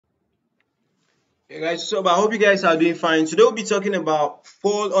Hey guys, so I hope you guys are doing fine. Today we'll be talking about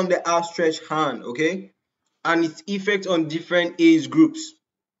fall on the outstretched hand, okay, and its effect on different age groups,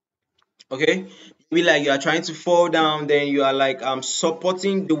 okay. Maybe like you are trying to fall down, then you are like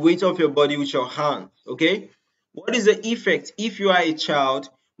supporting the weight of your body with your hand, okay. What is the effect if you are a child?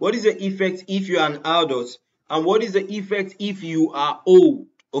 What is the effect if you are an adult? And what is the effect if you are old,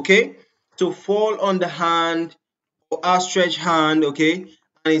 okay? So fall on the hand or outstretched hand, okay,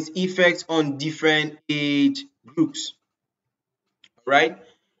 and its effects on different age groups, right?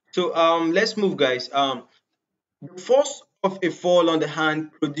 So let's move, guys. The force of a fall on the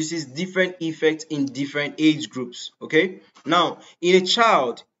hand produces different effects in different age groups, okay? Now, in a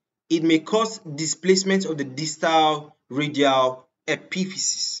child, it may cause displacement of the distal radial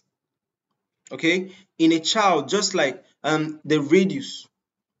epiphysis, okay? In a child, just like the radius,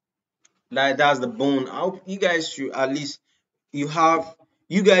 that's the bone. I hope you guys should at least you have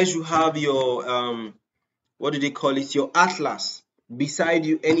you guys should have your what do they call it, your atlas beside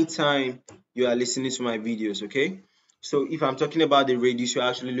you anytime you are listening to my videos, okay? So if I'm talking about the radius, you're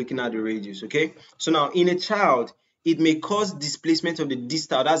actually looking at the radius, okay? So now in a child, it may cause displacement of the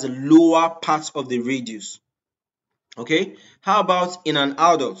distal, that's the lower part of the radius, okay? How about in an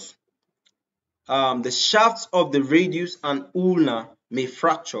adult? The shafts of the radius and ulna may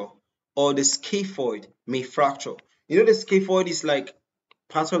fracture, or the scaphoid may fracture. You know the scaphoid is like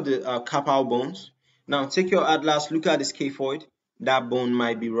part of the carpal bones. Now take your atlas, look at the scaphoid. That bone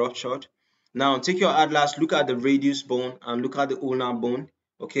might be ruptured. Now take your atlas, look at the radius bone and look at the ulnar bone.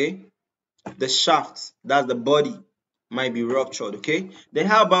 Okay, the shafts, that's the body, might be ruptured. Okay, then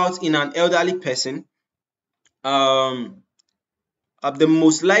how about in an elderly person? Um, the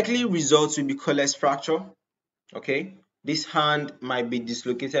most likely results will be Colles fracture. Okay, this hand might be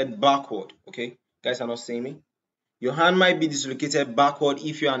dislocated backward. Okay, guys are not seeing me. Your hand might be dislocated backward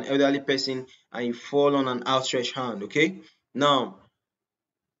if you're an elderly person and you fall on an outstretched hand, okay? Now,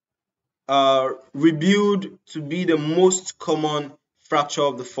 rebuild to be the most common fracture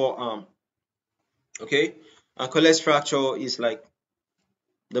of the forearm, okay? And Colles fracture is like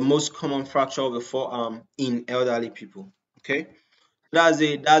the most common fracture of the forearm in elderly people, okay? That's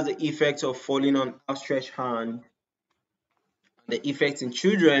the effect of falling on outstretched hand. The effect in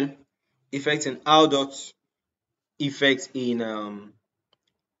children, effect in adults, effect in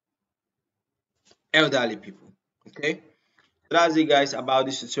elderly people, okay? That's it, guys, about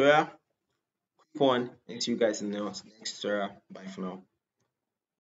this tutorial. Quick one, and see you guys in the next tutorial. Bye for now.